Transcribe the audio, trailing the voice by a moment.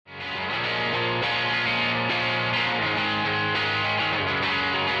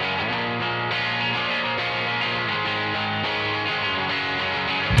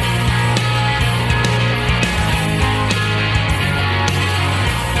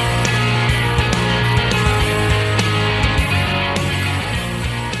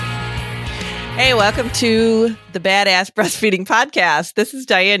Hey, welcome to the Badass Breastfeeding Podcast. This is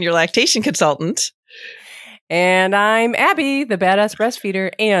Diane, your lactation consultant. And I'm Abby, the Badass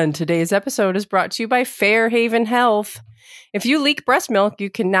Breastfeeder. And today's episode is brought to you by Fairhaven Health. If you leak breast milk, you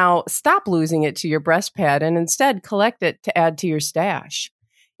can now stop losing it to your breast pad and instead collect it to add to your stash.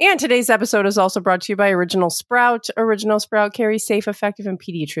 And today's episode is also brought to you by Original Sprout. Original Sprout carries safe, effective, and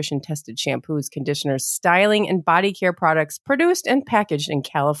pediatrician-tested shampoos, conditioners, styling, and body care products produced and packaged in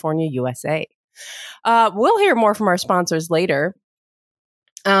California, USA. We'll hear more from our sponsors later.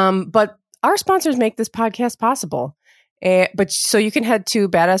 But our sponsors make this podcast possible. But so you can head to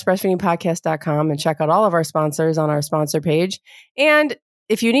badassbreastfeedingpodcast.com and check out all of our sponsors on our sponsor page. And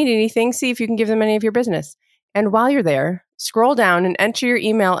if you need anything, see if you can give them any of your business. And while you're there, scroll down and enter your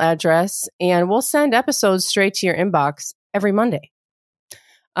email address, and we'll send episodes straight to your inbox every Monday.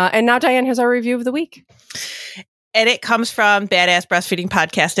 And now Diane has our review of the week. And it comes from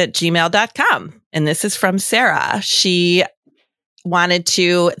badassbreastfeedingpodcast@gmail.com. And this is from Sarah. She wanted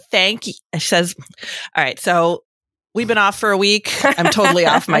to thank, she says, all right, so we've been off for a week. I'm totally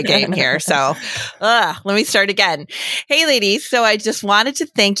off my game here. So let me start again. Hey, ladies. So I just wanted to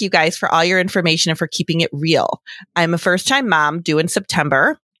thank you guys for all your information and for keeping it real. I'm a first-time mom due in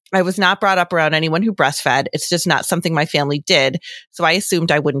September. I was not brought up around anyone who breastfed. It's just not something my family did. So I assumed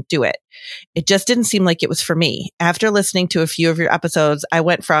I wouldn't do it. It just didn't seem like it was for me. After listening to a few of your episodes, I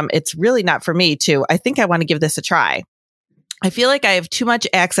went from it's really not for me to I think I want to give this a try. I feel like I have too much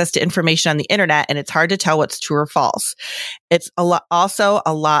access to information on the internet and it's hard to tell what's true or false. It's also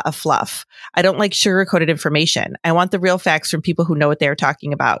a lot of fluff. I don't like sugar-coated information. I want the real facts from people who know what they're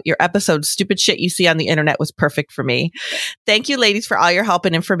talking about. Your episode, Stupid Shit You See on the Internet, was perfect for me. Thank you, ladies, for all your help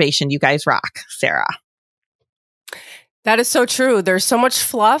and information. You guys rock. Sarah. That is so true. There's so much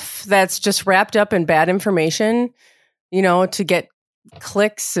fluff that's just wrapped up in bad information, to get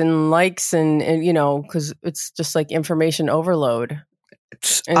clicks and likes and because it's just like information overload.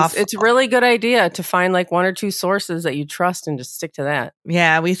 It's a really good idea to find like one or two sources that you trust and just stick to that.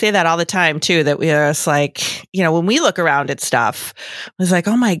 Yeah, we say that all the time too, that we are just like, when we look around at stuff, it's like,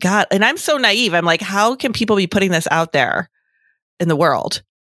 oh my God. And I'm so naive. I'm like, how can people be putting this out there in the world?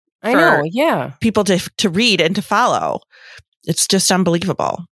 I know, yeah. People to read and to follow. It's just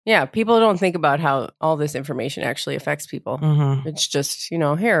unbelievable. Yeah, people don't think about how all this information actually affects people. Mm-hmm. It's just,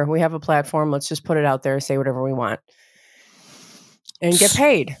 here, we have a platform. Let's just put it out there, say whatever we want, and get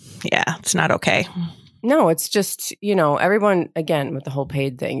paid. Yeah, it's not okay. No, it's just, everyone, again, with the whole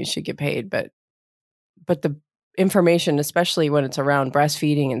paid thing, you should get paid. But the information, especially when it's around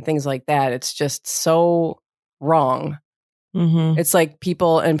breastfeeding and things like that, it's just so wrong. Mm-hmm. It's like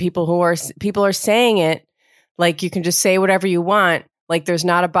people are saying it like you can just say whatever you want. Like there's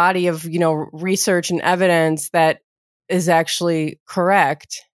not a body of, research and evidence that is actually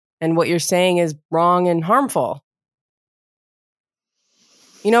correct. And what you're saying is wrong and harmful.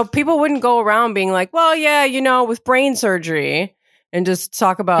 People wouldn't go around being like, well, yeah, with brain surgery and just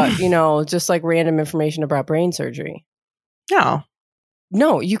talk about, just like random information about brain surgery. No,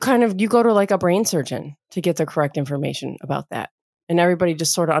 you go to like a brain surgeon to get the correct information about that. And everybody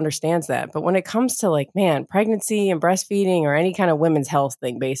just sort of understands that. But when it comes to like, man, pregnancy and breastfeeding or any kind of women's health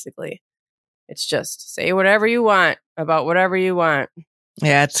thing, basically, it's just say whatever you want about whatever you want.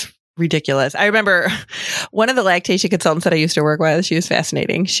 Yeah, it's ridiculous. I remember one of the lactation consultants that I used to work with, she was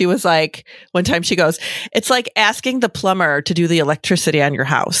fascinating. She was like, one time she goes, it's like asking the plumber to do the electricity on your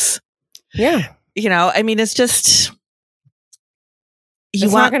house. Yeah. It's just,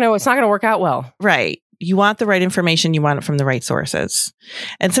 it's not going to work out well. Right. You want the right information. You want it from the right sources.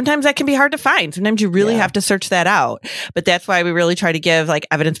 And sometimes that can be hard to find. Sometimes you really have to search that out. But that's why we really try to give like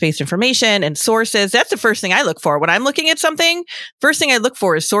evidence-based information and sources. That's the first thing I look for. When I'm looking at something, first thing I look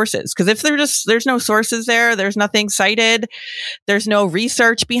for is sources. Because if there's no sources there's nothing cited, there's no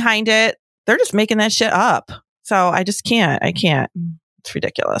research behind it, they're just making that shit up. So I just can't. I can't. It's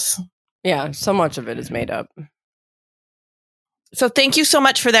ridiculous. Yeah, so much of it is made up. So thank you so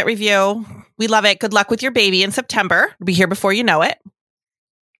much for that review. We love it. Good luck with your baby in September. We'll be here before you know it.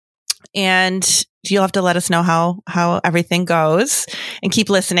 And you'll have to let us know how everything goes and keep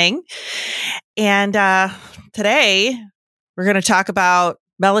listening. And today we're going to talk about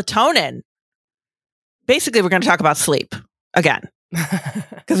melatonin. Basically, we're going to talk about sleep again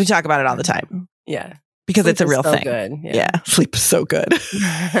because we talk about it all the time. Yeah. Because sleep it's a real thing. Good. Yeah. Sleep is so good.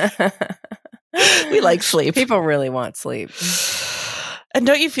 We like sleep. People really want sleep. And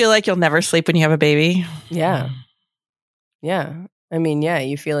don't you feel like you'll never sleep when you have a baby? Yeah. Yeah. I mean, yeah,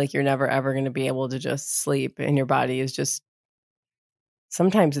 you feel like you're never, ever going to be able to just sleep and your body is just,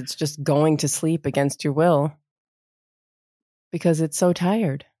 sometimes it's just going to sleep against your will because it's so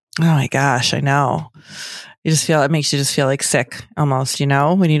tired. Oh my gosh, I know. It makes you just feel like sick almost,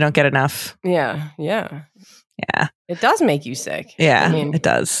 when you don't get enough. Yeah. It does make you sick. Yeah, it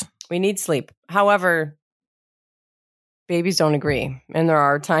does. We need sleep. However, babies don't agree. And there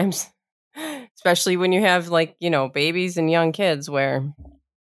are times, especially when you have babies and young kids, where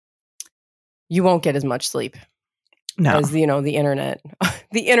you won't get as much sleep as, the internet.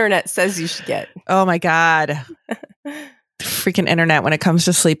 The internet says you should get. Oh my God. Freaking internet when it comes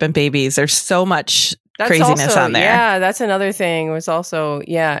to sleep and babies. There's so much craziness on there. Yeah, that's another thing. It's also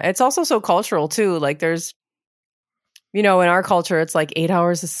so cultural too. Like there's, in our culture, it's like 8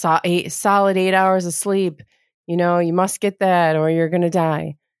 hours solid 8 hours of sleep. You must get that or you're going to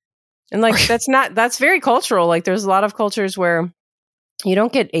die. And that's very cultural. Like there's a lot of cultures where you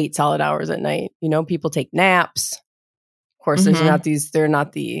don't get 8 solid hours at night. People take naps. Of course, they're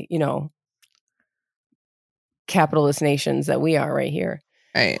not the, capitalist nations that we are right here.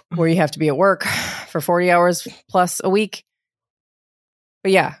 Right. Where you have to be at work for 40 hours plus a week.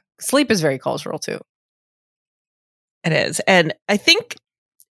 But yeah, sleep is very cultural too. It is. And I think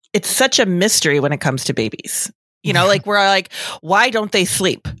it's such a mystery when it comes to babies. Like we're like, why don't they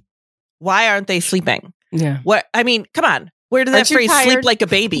sleep? Why aren't they sleeping? Yeah. Come on. Where did that phrase "sleep like a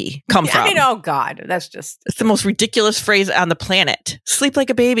baby" come from? Oh God, it's the most ridiculous phrase on the planet. Sleep like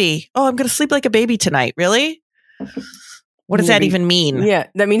a baby. Oh, I'm going to sleep like a baby tonight. Really? What does that even mean? Yeah,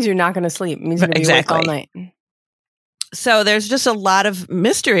 that means you're not going to sleep. It means you're going to be awake all night. So there's just a lot of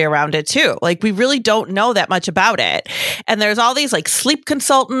mystery around it too. Like we really don't know that much about it. And there's all these like sleep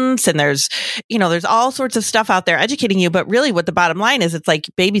consultants and there's all sorts of stuff out there educating you. But really what the bottom line is, it's like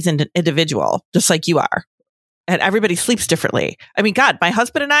baby's an individual, just like you are. And everybody sleeps differently. I mean, God, my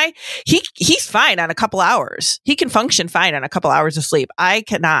husband and I, he's fine on a couple hours. He can function fine on a couple hours of sleep. I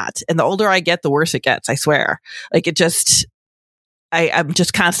cannot. And the older I get, the worse it gets. I swear. Like I'm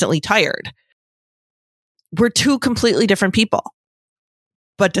just constantly tired. We're two completely different people.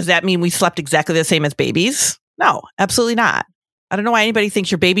 But does that mean we slept exactly the same as babies? No, absolutely not. I don't know why anybody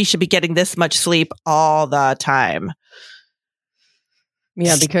thinks your baby should be getting this much sleep all the time.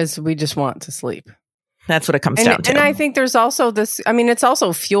 Yeah, because we just want to sleep. That's what it comes down to. And I think there's also this, it's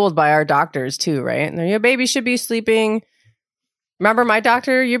also fueled by our doctors too, right? Your baby should be sleeping. Remember my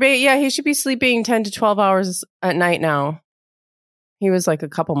doctor, he should be sleeping 10 to 12 hours at night now. He was like a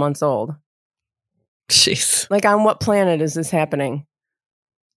couple months old. Jeez. Like on what planet is this happening?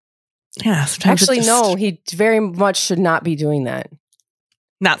 Yeah. Actually, no, he very much should not be doing that.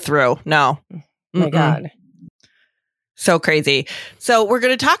 Not through. No. My God. So crazy. So we're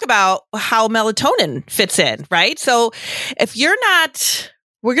going to talk about how melatonin fits in, right? So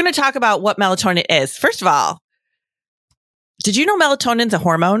we're going to talk about what melatonin is. First of all, did you know melatonin's a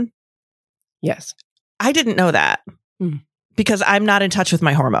hormone? Yes. I didn't know that because I'm not in touch with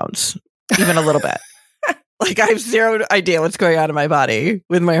my hormones, even a little bit. Like I have zero idea what's going on in my body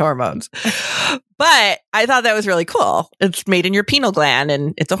with my hormones. But I thought that was really cool. It's made in your pineal gland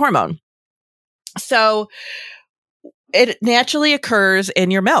and it's a hormone. So it naturally occurs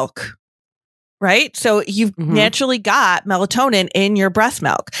in your milk, right? So you've naturally got melatonin in your breast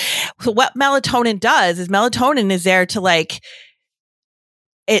milk. So what melatonin does is melatonin is there to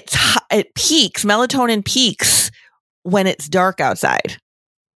melatonin peaks when it's dark outside.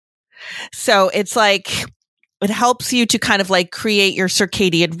 So it's like, it helps you to kind of like create your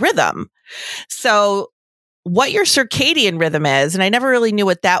circadian rhythm. So what your circadian rhythm is, and I never really knew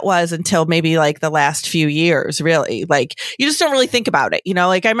what that was until maybe like the last few years, really. Like you just don't really think about it,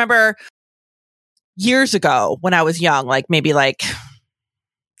 like I remember years ago when I was young, like maybe like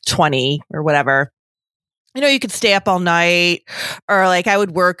 20 or whatever, you could stay up all night, or like I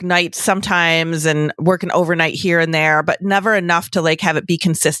would work nights sometimes and work an overnight here and there, but never enough to like have it be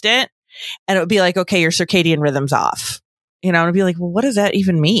consistent. And it would be like, okay, your circadian rhythm's off, and I'd be like, well, what does that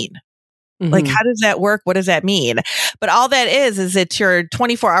even mean? Like, how does that work? What does that mean? But all that is it's your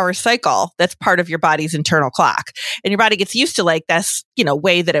 24-hour cycle that's part of your body's internal clock. And your body gets used to like this,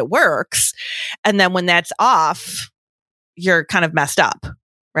 way that it works. And then when that's off, you're kind of messed up,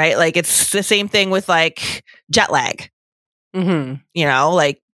 right? Like it's the same thing with like jet lag.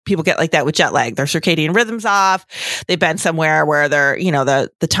 Like people get like that with jet lag. Their circadian rhythm's off. They've been somewhere where they're,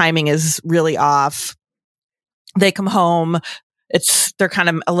 the timing is really off. They come home. They're kind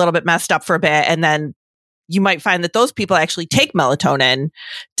of a little bit messed up for a bit. And then you might find that those people actually take melatonin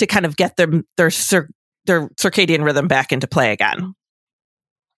to kind of get their circadian rhythm back into play again.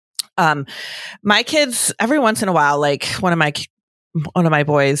 My kids, every once in a while, like one of my one of my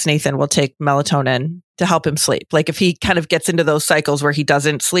boys, Nathan, will take melatonin to help him sleep. Like if he kind of gets into those cycles where he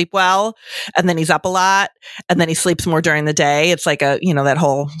doesn't sleep well and then he's up a lot and then he sleeps more during the day. It's like that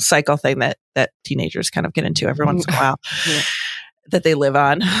whole cycle thing that teenagers kind of get into every once in a while that they live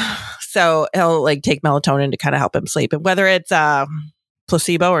on. So he'll like take melatonin to kind of help him sleep. And whether it's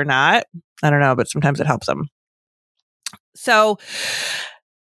placebo or not, I don't know, but sometimes it helps him. So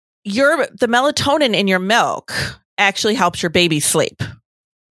the melatonin in your milk actually helps your baby sleep.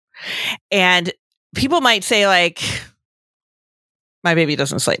 And people might say like, my baby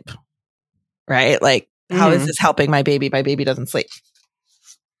doesn't sleep, right? Like, how is this helping my baby? My baby doesn't sleep.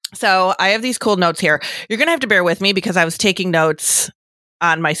 So I have these cool notes here. You're going to have to bear with me because I was taking notes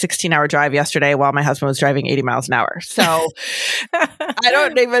on my 16-hour drive yesterday while my husband was driving 80 miles an hour. So I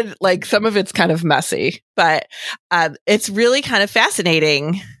don't even like, some of it's kind of messy, but it's really kind of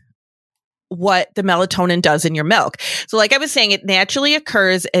fascinating what the melatonin does in your milk. So like I was saying, it naturally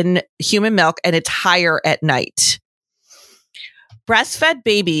occurs in human milk and it's higher at night. Breastfed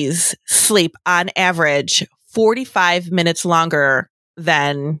babies sleep on average 45 minutes longer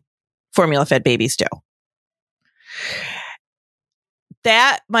than formula-fed babies do.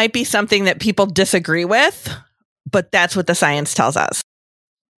 That might be something that people disagree with, but that's what the science tells us.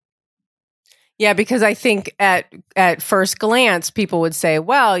 Yeah, because I think at first glance, people would say,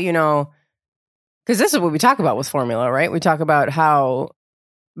 well, because this is what we talk about with formula, right? We talk about how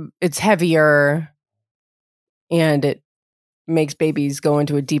it's heavier and it makes babies go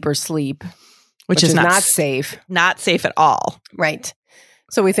into a deeper sleep, which is not safe. Not safe at all. Right.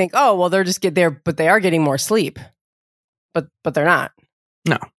 So we think, oh, well, they're just get there, but they are getting more sleep. But they're not.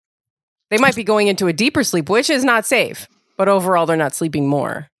 No. They might be going into a deeper sleep, which is not safe, but overall they're not sleeping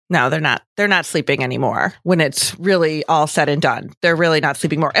more. No, they're not. They're not sleeping anymore when it's really all said and done. They're really not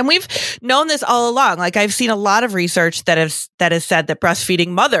sleeping more. And we've known this all along. Like I've seen a lot of research that has said that breastfeeding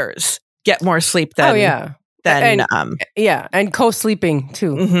mothers get more sleep than and co-sleeping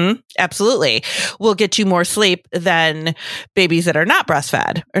too. Mm-hmm, absolutely. Will get you more sleep than babies that are not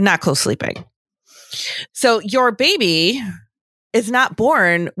breastfed or not co-sleeping. So your baby is not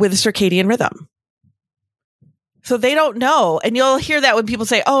born with a circadian rhythm. So they don't know. And you'll hear that when people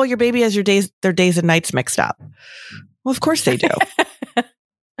say, oh, your baby has their days and nights mixed up. Well, of course they do.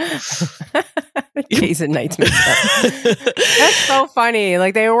 Days and nights mixed up. That's so funny.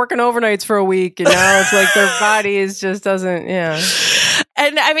 Like they were working overnights for a week and now it's like their bodies just doesn't,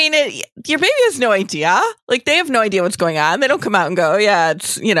 And I mean, your baby has no idea. Like they have no idea what's going on. They don't come out and go, oh, yeah,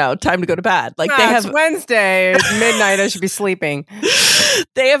 it's, time to go to bed. Like it's Wednesday, it's midnight, I should be sleeping.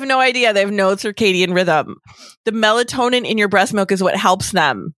 They have no idea. They have no circadian rhythm. The melatonin in your breast milk is what helps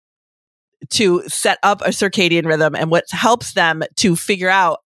them to set up a circadian rhythm and what helps them to figure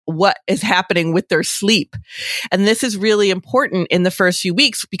out what is happening with their sleep. And this is really important in the first few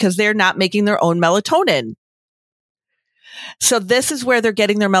weeks because they're not making their own melatonin. So this is where they're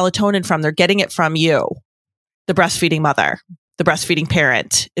getting their melatonin from. They're getting it from you, the breastfeeding mother. The breastfeeding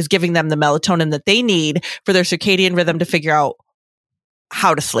parent is giving them the melatonin that they need for their circadian rhythm to figure out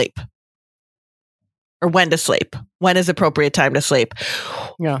how to sleep or when to sleep. When is appropriate time to sleep?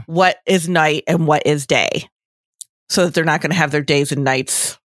 Yeah. What is night and what is day? So that they're not going to have their days and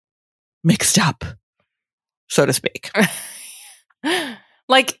nights mixed up, so to speak.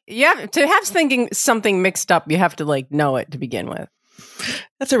 Like, yeah, to have something mixed up, you have to like know it to begin with.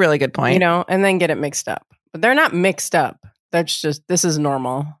 That's a really good point. And then get it mixed up. But they're not mixed up. That's just, this is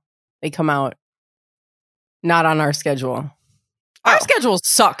normal. They come out not on our schedule. Our schedule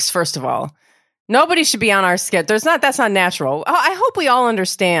sucks, first of all. Nobody should be on our schedule. That's not natural. I hope we all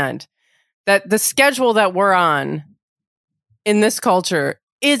understand that the schedule that we're on in this culture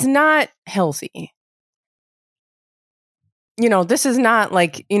is not healthy. This is not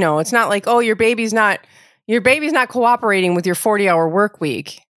like, it's not like, oh, your baby's not cooperating with your 40-hour work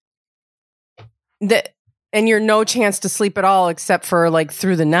week. And you're no chance to sleep at all except for like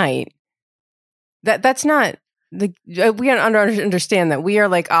through the night. That's not we understand that we are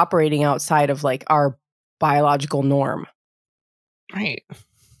like operating outside of like our biological norm. Right.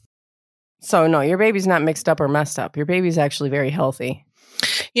 So no, your baby's not mixed up or messed up. Your baby's actually very healthy.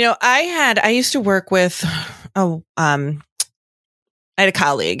 I used to work with, I had a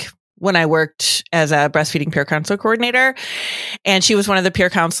colleague when I worked as a breastfeeding peer counselor coordinator, and she was one of the peer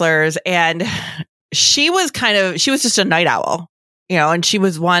counselors, and she was just a night owl, and she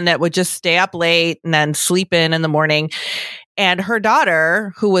was one that would just stay up late and then sleep in the morning. And her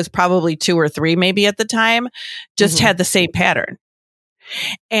daughter, who was probably 2 or 3 maybe at the time, just had the same pattern.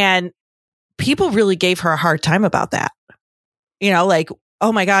 And people really gave her a hard time about that. Like,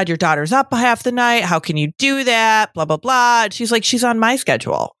 oh my God, your daughter's up half the night. How can you do that? Blah, blah, blah. And she's like, she's on my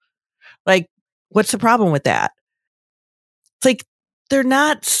schedule. Like, what's the problem with that? It's like, they're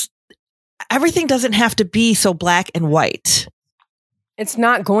not, everything doesn't have to be so black and white. It's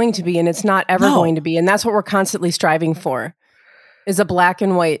not going to be, and it's not ever going to be. And that's what we're constantly striving for, is a black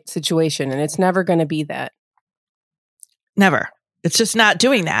and white situation. And it's never going to be that. Never. It's just not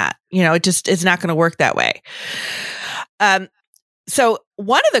doing that. It just is not going to work that way. So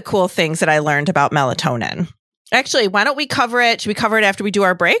one of the cool things that I learned about melatonin, actually, why don't we cover it? Should we cover it after we do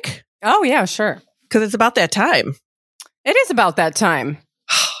our break? Oh, yeah, sure. Because it's about that time. It is about that time.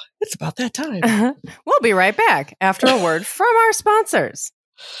 It's about that time. We'll be right back after a word from our sponsors.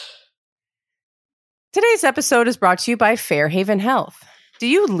 Today's episode is brought to you by Fairhaven Health. Do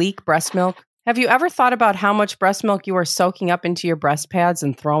you leak breast milk? Have you ever thought about how much breast milk you are soaking up into your breast pads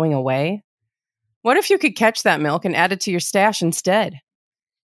and throwing away? What if you could catch that milk and add it to your stash instead?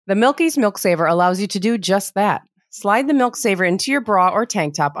 The Milky's Milk Saver allows you to do just that. Slide the Milk Saver into your bra or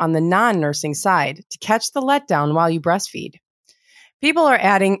tank top on the non-nursing side to catch the letdown while you breastfeed. People are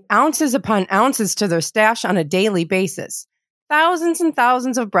adding ounces upon ounces to their stash on a daily basis. Thousands and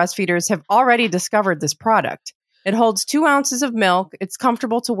thousands of breastfeeders have already discovered this product. It holds 2 ounces of milk, it's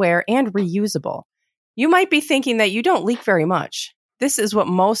comfortable to wear, and reusable. You might be thinking that you don't leak very much. This is what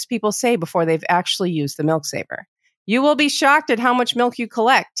most people say before they've actually used the Milk Saver. You will be shocked at how much milk you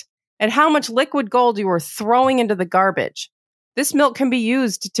collect, at how much liquid gold you are throwing into the garbage. This milk can be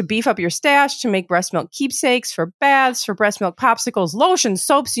used to beef up your stash, to make breast milk keepsakes, for baths, for breast milk popsicles, lotions,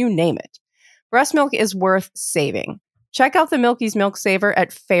 soaps, you name it. Breast milk is worth saving. Check out the Milky's Milk Saver at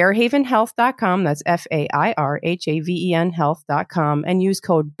fairhavenhealth.com. That's FAIRHAVEN health.com, and use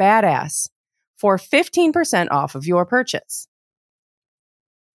code BADASS for 15% off of your purchase.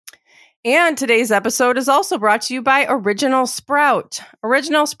 And today's episode is also brought to you by Original Sprout.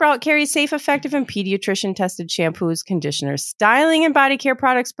 Original Sprout carries safe, effective, and pediatrician-tested shampoos, conditioners, styling, and body care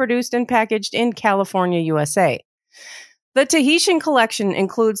products produced and packaged in California, USA. The Tahitian collection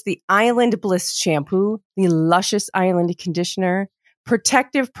includes the Island Bliss shampoo, the Luscious Island conditioner,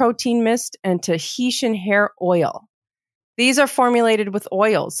 Protective Protein Mist, and Tahitian hair oil. These are formulated with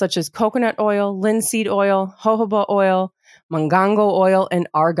oils such as coconut oil, linseed oil, jojoba oil, mangango oil, and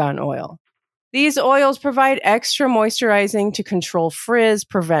argan oil. These oils provide extra moisturizing to control frizz,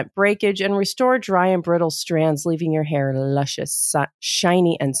 prevent breakage, and restore dry and brittle strands, leaving your hair luscious,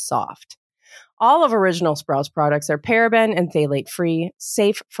 shiny, and soft. All of Original Sprout's products are paraben and phthalate-free,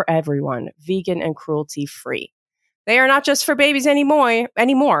 safe for everyone, vegan and cruelty-free. They are not just for babies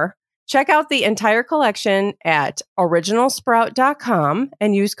anymore. Check out the entire collection at originalsprout.com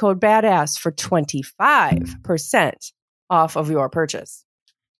and use code BADASS for 25% off of your purchase.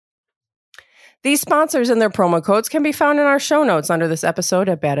 These sponsors and their promo codes can be found in our show notes under this episode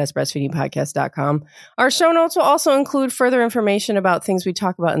at badassbreastfeedingpodcast.com. Our show notes will also include further information about things we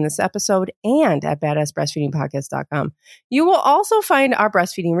talk about in this episode and at badassbreastfeedingpodcast.com. You will also find our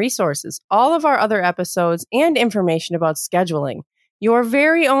breastfeeding resources, all of our other episodes, and information about scheduling your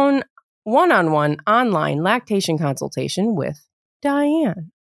very own one-on-one online lactation consultation with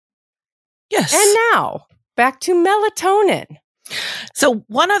Diane. Yes. And now, back to melatonin. So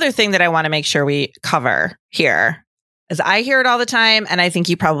one other thing that I want to make sure we cover here, is I hear it all the time, and I think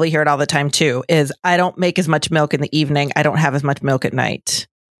you probably hear it all the time too, is I don't make as much milk in the evening. I don't have as much milk at night.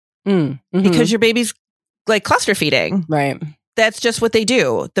 Because your baby's like cluster feeding. Right. That's just what they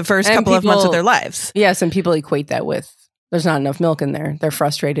do the first couple of months of their lives. Yes, and people equate that with there's not enough milk in there. They're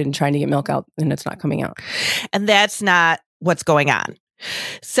frustrated and trying to get milk out, and it's not coming out. And that's not what's going on.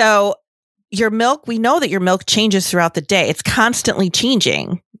 So your milk, we know that your milk changes throughout the day. It's constantly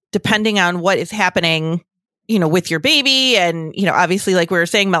changing depending on what is happening, with your baby. And, obviously, like we were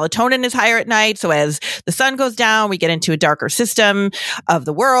saying, melatonin is higher at night. So as the sun goes down, we get into a darker system of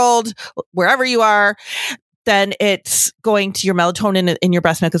the world, wherever you are, then it's going to your melatonin in your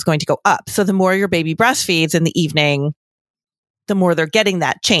breast milk is going to go up. So the more your baby breastfeeds in the evening, the more they're getting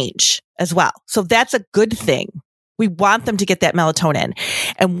that change as well. So that's a good thing. We want them to get that melatonin.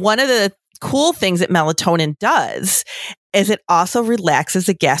 And one of the cool things that melatonin does is it also relaxes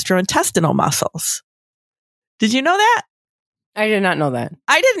the gastrointestinal muscles. Did you know that? I did not know that.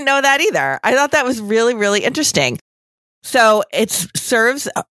 I didn't know that either. I thought that was really, really interesting. So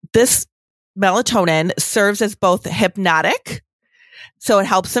this melatonin serves as both hypnotic. So it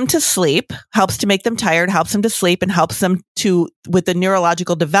helps them to sleep, helps to make them tired, helps them to sleep, and helps them with the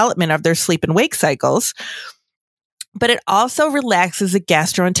neurological development of their sleep and wake cycles. But it also relaxes the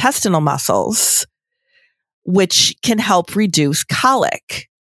gastrointestinal muscles, which can help reduce colic.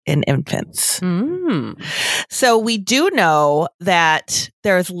 in infants. Mm. So we do know that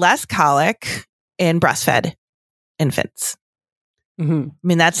there's less colic in breastfed infants. Mm-hmm. I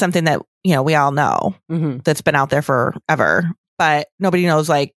mean, that's something that, we all know that's been out there forever, but nobody knows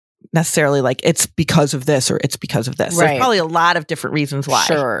like necessarily like it's because of this or it's because of this. Right. There's probably a lot of different reasons why.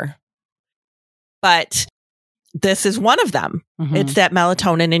 Sure. But this is one of them. Mm-hmm. It's that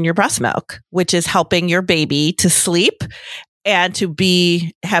melatonin in your breast milk, which is helping your baby to sleep and to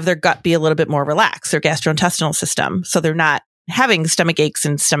have their gut be a little bit more relaxed, their gastrointestinal system. So they're not having stomach aches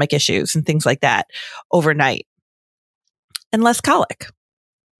and stomach issues and things like that overnight. And less colic.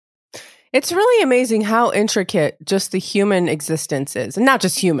 It's really amazing how intricate just the human existence is. And not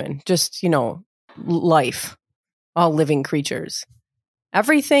just human, just, life, all living creatures.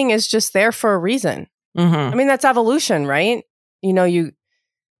 Everything is just there for a reason. Mm-hmm. I mean, that's evolution, right? It's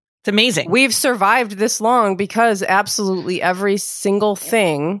amazing. We've survived this long because absolutely every single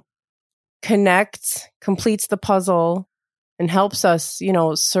thing connects, completes the puzzle, and helps us,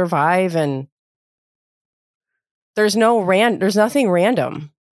 survive. And there's nothing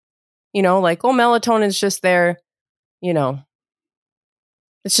random. Melatonin's just there,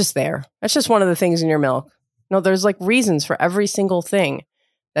 it's just there. That's just one of the things in your milk. No, there's like reasons for every single thing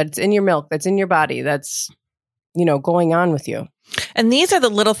that's in your milk, that's in your body, that's, going on with you. And these are the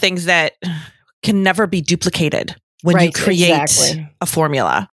little things that can never be duplicated when you create a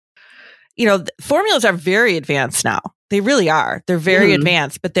formula. Formulas are very advanced now. They really are. They're very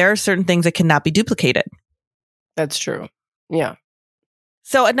advanced, but there are certain things that cannot be duplicated. That's true. Yeah.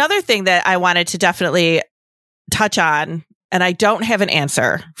 So another thing that I wanted to definitely touch on, and I don't have an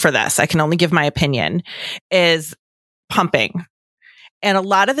answer for this, I can only give my opinion, is pumping. And a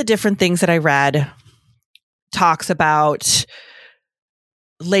lot of the different things that I read talks about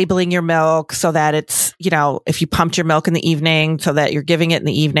labeling your milk so that it's, if you pumped your milk in the evening, so that you're giving it in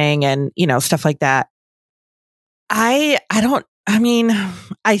the evening and, stuff like that. I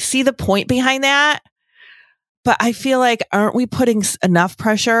see the point behind that. But I feel like, aren't we putting enough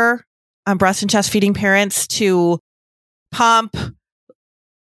pressure on breast and chest feeding parents to pump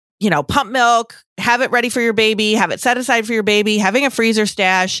milk, have it ready for your baby, have it set aside for your baby, having a freezer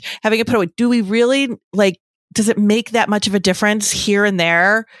stash, having it put away? Do we really does it make that much of a difference here and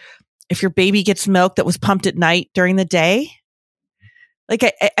there if your baby gets milk that was pumped at night during the day?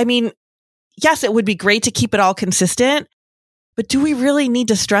 I mean, yes, it would be great to keep it all consistent, but do we really need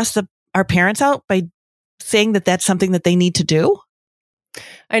to stress our parents out by saying that that's something that they need to do?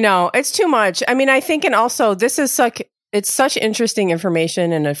 I know it's too much. I mean, I think, and also this is it's such interesting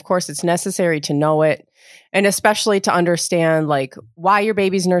information. And of course it's necessary to know it. And especially to understand why your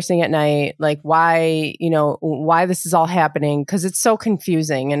baby's nursing at night, why this is all happening. 'Cause it's so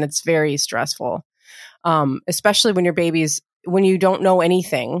confusing and it's very stressful. Especially when when you don't know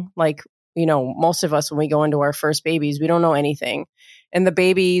anything, most of us, when we go into our first babies, we don't know anything. And the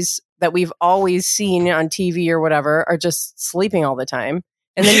babies that we've always seen on TV or whatever are just sleeping all the time.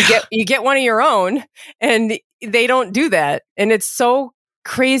 And then you get one of your own and they don't do that. And it's so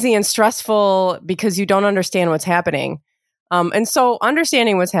crazy and stressful because you don't understand what's happening. And so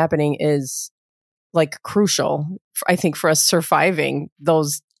understanding what's happening is crucial, I think, for us surviving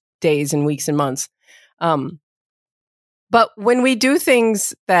those days and weeks and months. But when we do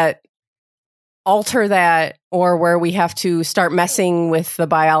things that alter that, or where we have to start messing with the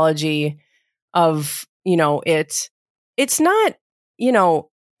biology of, it's not,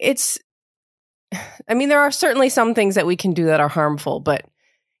 there are certainly some things that we can do that are harmful, but,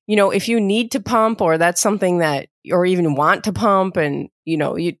 if you need to pump, or that's something that, or even want to pump, and,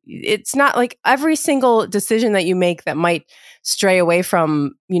 it's not every single decision that you make that might stray away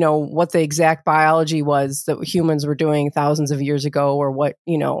from, what the exact biology was that humans were doing thousands of years ago, or what,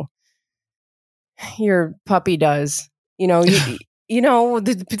 your puppy does, these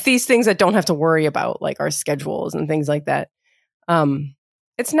things that don't have to worry about our schedules and things like that.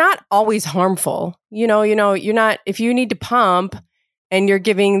 It's not always harmful. You're not, if you need to pump and you're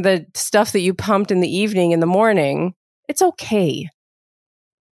giving the stuff that you pumped in the evening, in the morning, it's okay.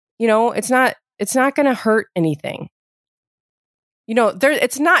 It's not going to hurt anything.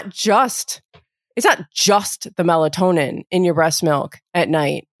 It's not just the melatonin in your breast milk at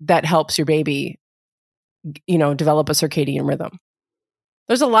night that helps your baby develop a circadian rhythm.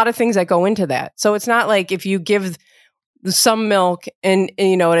 There's a lot of things that go into that. So it's not like if you give some milk and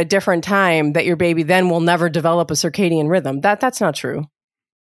at a different time that your baby then will never develop a circadian rhythm. That's not true.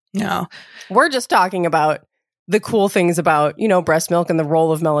 No. We're just talking about the cool things about, breast milk and the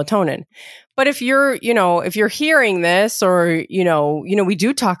role of melatonin. But if you're hearing this, or, we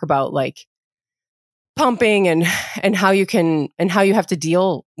do talk about pumping and how you have to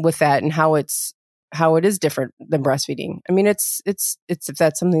deal with that and how it is different than breastfeeding. I mean, it's if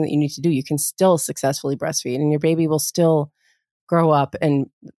that's something that you need to do, you can still successfully breastfeed and your baby will still grow up and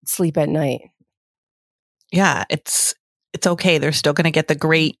sleep at night. Yeah, it's okay. They're still going to get the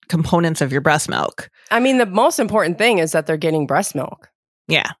great components of your breast milk. I mean, the most important thing is that they're getting breast milk.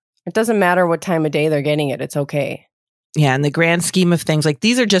 Yeah. It doesn't matter what time of day they're getting it. It's okay. Yeah. In the grand scheme of things, like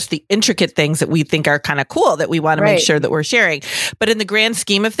these are just the intricate things that we think are kind of cool that we want to make sure that we're sharing. But in the grand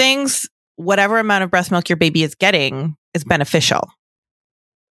scheme of things, whatever amount of breast milk your baby is getting is beneficial.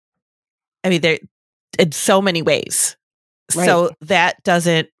 I mean, in so many ways. Right. So it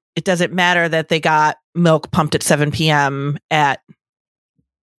doesn't matter that they got milk pumped at 7 p.m. at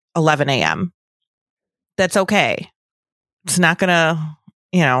 11 a.m. That's okay. It's not going to,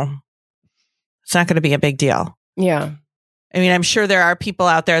 it's not going to be a big deal. Yeah. I mean, I'm sure there are people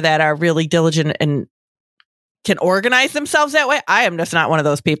out there that are really diligent and can organize themselves that way. I am just not one of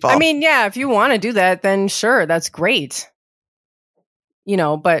those people. I mean, yeah, if you want to do that, then sure, that's great.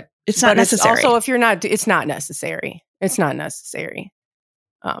 But it's not necessary. Also, if you're not, it's not necessary. It's not necessary.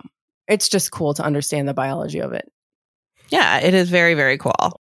 It's just cool to understand the biology of it. Yeah, it is very, very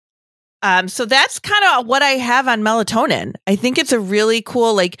cool. So that's kind of what I have on melatonin. I think it's a really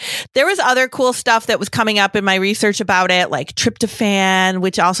cool, there was other cool stuff that was coming up in my research about it, like tryptophan,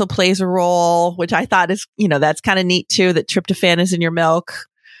 which also plays a role, which I thought is, that's kind of neat too, that tryptophan is in your milk.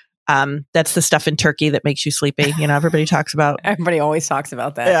 That's the stuff in turkey that makes you sleepy. Everybody talks about. Everybody always talks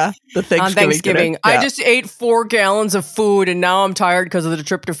about that. Yeah. The Thanksgiving. Yeah. I just ate 4 gallons of food and now I'm tired because of the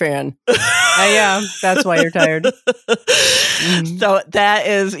tryptophan. Yeah. That's why you're tired. So that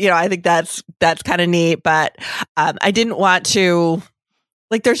is, I think that's kind of neat, but, I didn't want to,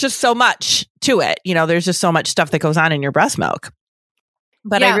 there's just so much to it. There's just so much stuff that goes on in your breast milk,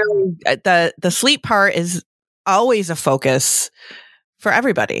 but I really, the sleep part is always a focus for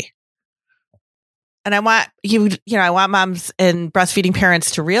everybody. And I want I want moms and breastfeeding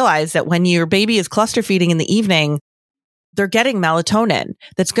parents to realize that when your baby is cluster feeding in the evening, they're getting melatonin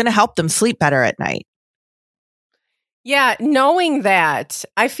that's going to help them sleep better at night. Yeah, knowing that,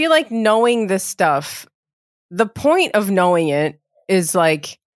 I feel like knowing this stuff, the point of knowing it is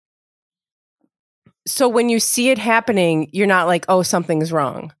so when you see it happening, you're not like, oh, something's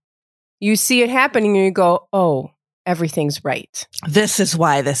wrong. You see it happening and you go, oh, everything's right. This is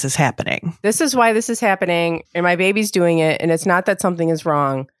why this is happening. This is why this is happening. And my baby's doing it. And it's not that something is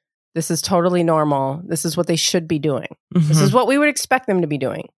wrong. This is totally normal. This is what they should be doing. Mm-hmm. This is what we would expect them to be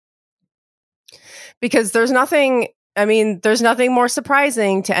doing. Because there's nothing more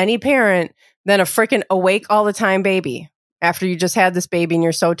surprising to any parent than a freaking awake all the time baby. After you just had this baby and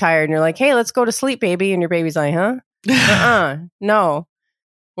you're so tired and you're like, hey, let's go to sleep, baby. And your baby's like, huh? No.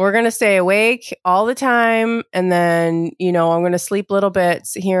 We're going to stay awake all the time. And then, I'm going to sleep little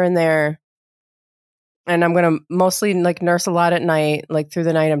bits here and there. And I'm going to mostly nurse a lot at night. Through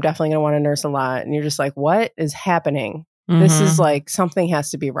the night, I'm definitely going to want to nurse a lot. And you're just like, what is happening? Mm-hmm. This is something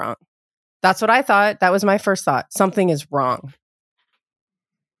has to be wrong. That's what I thought. That was my first thought. Something is wrong.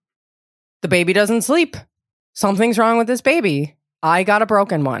 The baby doesn't sleep. Something's wrong with this baby. I got a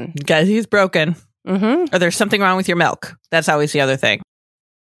broken one. Guys, he's broken. Mm-hmm. Or there's something wrong with your milk. That's always the other thing.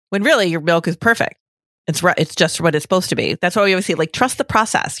 When really your milk is perfect. It's just what it's supposed to be. That's why we always say, trust the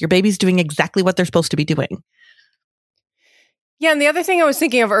process. Your baby's doing exactly what they're supposed to be doing. Yeah, and the other thing I was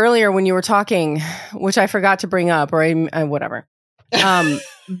thinking of earlier when you were talking, which I forgot to bring up, or whatever.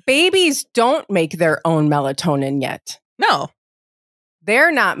 Babies don't make their own melatonin yet. No.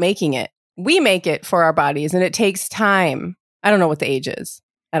 They're not making it. We make it for our bodies, and it takes time. I don't know what the age is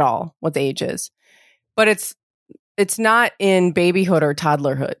at all, but it's not in babyhood or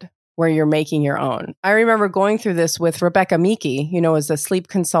toddlerhood where you're making your own. I remember going through this with Rebecca Meeke, as a sleep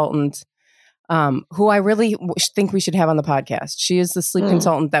consultant, who I really think we should have on the podcast. She is the sleep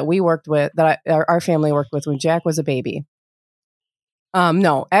consultant that we worked with, our family worked with when Jack was a baby.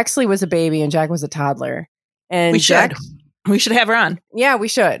 No, Exley was a baby and Jack was a toddler. And we should have her on. Yeah, we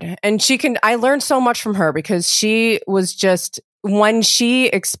should. And I learned so much from her because she was when she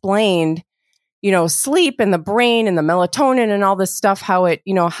explained, sleep and the brain and the melatonin and all this stuff, how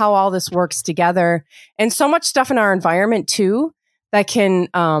all this works together, and so much stuff in our environment too, that can,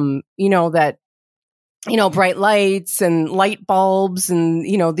 bright lights and light bulbs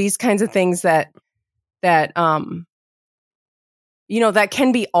and, these kinds of things that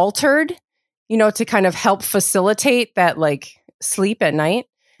can be altered, to kind of help facilitate that sleep at night.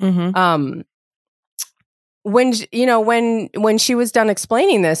 Mm-hmm. When she was done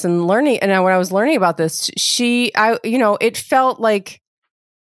explaining this and learning, and when I was learning about this, it felt like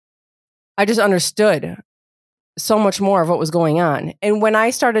I just understood so much more of what was going on. And when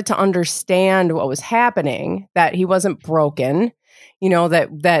I started to understand what was happening, that he wasn't broken,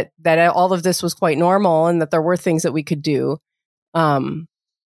 that all of this was quite normal and that there were things that we could do.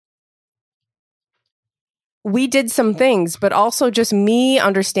 We did some things, but also just me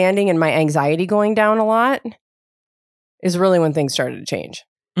understanding and my anxiety going down a lot is really when things started to change.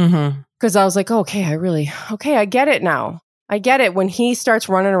 Because I was like, okay, I get it now. I get it. When he starts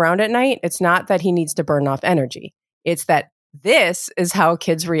running around at night, it's not that he needs to burn off energy. It's that this is how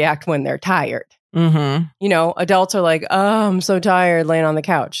kids react when they're tired. Adults are like, oh, I'm so tired laying on the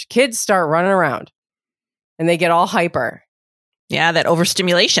couch. Kids start running around and they get all hyper. Yeah, that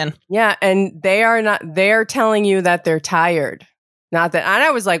overstimulation. Yeah, and they're telling you that they're tired. Not that. And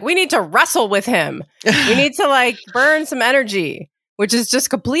I was like, we need to wrestle with him. We need to burn some energy, which is just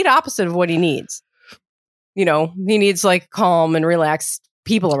complete opposite of what he needs. He needs calm and relaxed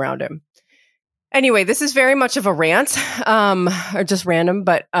people around him. Anyway, this is very much of a rant, or just random.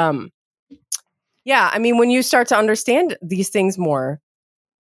 But yeah, I mean, when you start to understand these things more,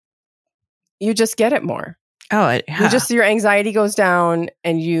 you just get it more. Oh, yeah. Your anxiety goes down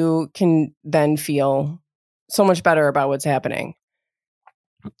and you can then feel so much better about what's happening.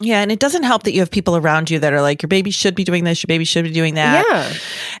 Yeah. And it doesn't help that you have people around you that are like, your baby should be doing this, your baby should be doing that. Yeah.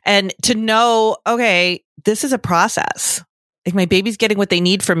 And to know, okay, this is a process. Like my baby's getting what they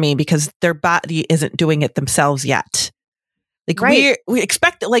need from me because their body isn't doing it themselves yet. Right. we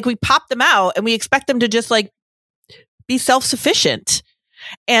expect, we pop them out and we expect them to just be self-sufficient,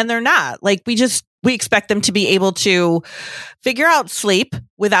 and they're not. We expect them to be able to figure out sleep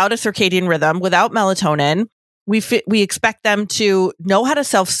without a circadian rhythm, without melatonin. We expect them to know how to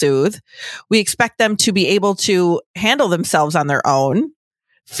self-soothe. We expect them to be able to handle themselves on their own,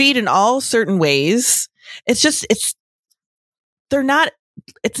 feed in all certain ways. It's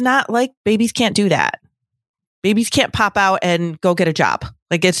not like babies can't do that. Babies can't pop out and go get a job.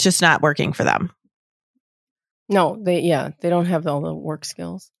 It's just not working for them. No, they don't have all the work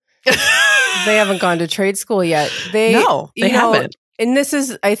skills. They haven't gone to trade school yet. They haven't. And this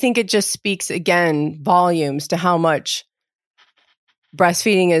is, I think it just speaks again, volumes to how much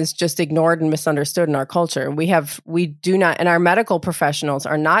breastfeeding is just ignored and misunderstood in our culture. We do not, and our medical professionals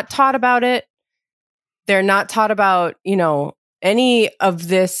are not taught about it. They're not taught about, any of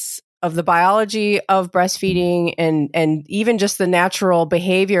this, of the biology of breastfeeding and even just the natural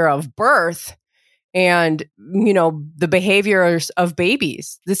behavior of birth and, the behaviors of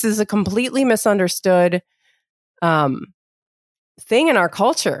babies. This is a completely misunderstood thing in our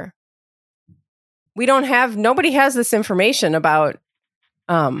culture. Nobody has this information about,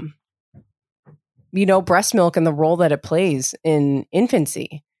 breast milk and the role that it plays in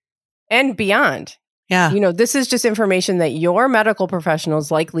infancy and beyond. Yeah. This is just information that your medical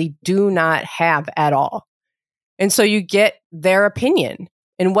professionals likely do not have at all. And so you get their opinion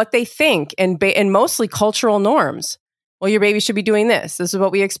and what they think and mostly cultural norms. Well, your baby should be doing this. This is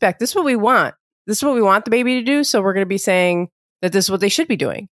what we expect. This is what we want. This is what we want the baby to do. So we're going to be saying that this is what they should be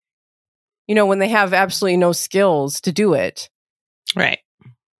doing. When they have absolutely no skills to do it. Right.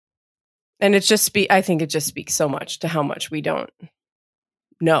 And I think it just speaks so much to how much we don't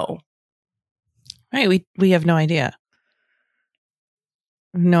know. Right. We have no idea.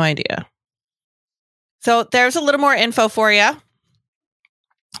 No idea. So there's a little more info for you.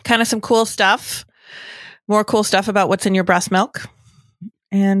 Kind of some cool stuff. More cool stuff about what's in your breast milk.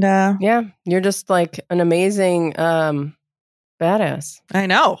 And yeah, you're just an amazing badass. I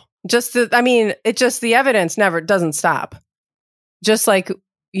know. The evidence never doesn't stop. Just the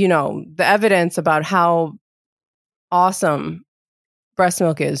evidence about how awesome breast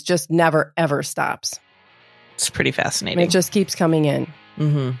milk is just never, ever stops. It's pretty fascinating. It just keeps coming in.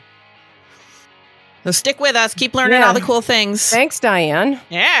 Mm-hmm. So stick with us. Keep learning all the cool things. Thanks, Diane.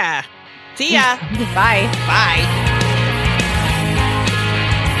 Yeah. See ya. Bye. Bye.